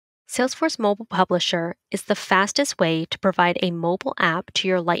Salesforce Mobile Publisher is the fastest way to provide a mobile app to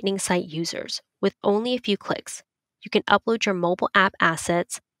your Lightning site users with only a few clicks. You can upload your mobile app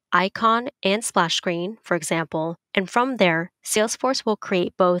assets, icon, and splash screen, for example, and from there, Salesforce will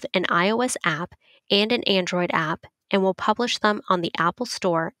create both an iOS app and an Android app and will publish them on the Apple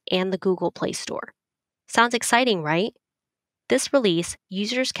Store and the Google Play Store. Sounds exciting, right? This release,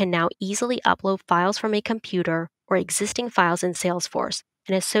 users can now easily upload files from a computer or existing files in Salesforce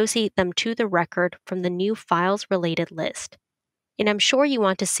and associate them to the record from the new files related list. And I'm sure you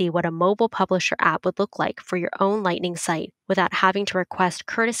want to see what a mobile publisher app would look like for your own Lightning site without having to request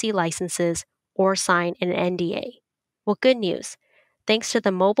courtesy licenses or sign an NDA. Well, good news. Thanks to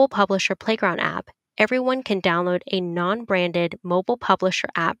the Mobile Publisher Playground app, everyone can download a non-branded mobile publisher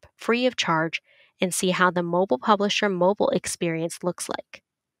app free of charge and see how the Mobile Publisher mobile experience looks like.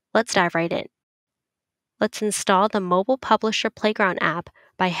 Let's dive right in. Let's install the Mobile Publisher Playground app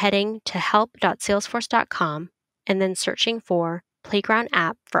by heading to help.salesforce.com and then searching for Playground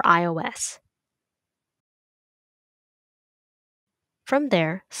app for iOS. From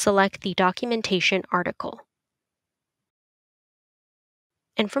there, select the documentation article.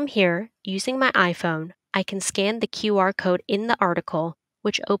 And from here, using my iPhone, I can scan the QR code in the article,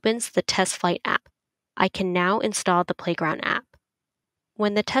 which opens the TestFlight app. I can now install the Playground app.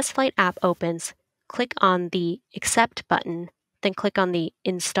 When the TestFlight app opens, click on the Accept button, then click on the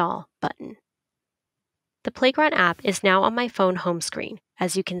Install button. The Playground app is now on my phone home screen.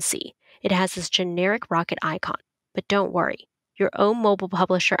 As you can see, it has this generic rocket icon, but don't worry, your own mobile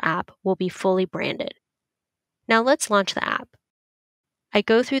publisher app will be fully branded. Now let's launch the app. I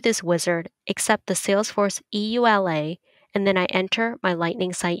go through this wizard, accept the Salesforce EULA, and then I enter my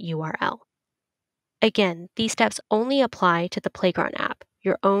Lightning site URL. Again, these steps only apply to the Playground app.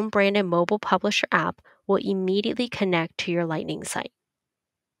 Your own branded mobile publisher app will immediately connect to your Lightning site.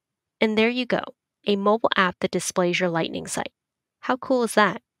 And there you go, a mobile app that displays your Lightning site. How cool is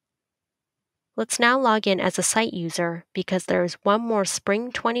that? Let's now log in as a site user because there is one more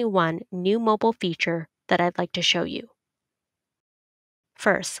Spring 21 new mobile feature that I'd like to show you.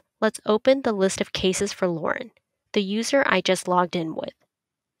 First, let's open the list of cases for Lauren, the user I just logged in with.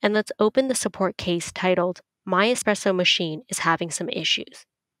 And let's open the support case titled, My Espresso Machine is Having Some Issues.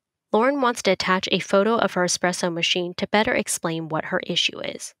 Lauren wants to attach a photo of her espresso machine to better explain what her issue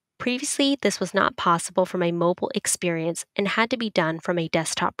is. Previously, this was not possible from a mobile experience and had to be done from a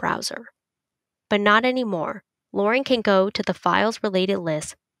desktop browser. But not anymore. Lauren can go to the files related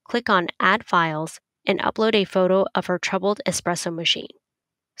list, click on Add Files, and upload a photo of her troubled espresso machine.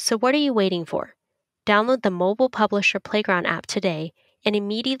 So what are you waiting for? Download the Mobile Publisher Playground app today and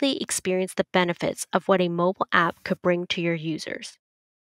immediately experience the benefits of what a mobile app could bring to your users.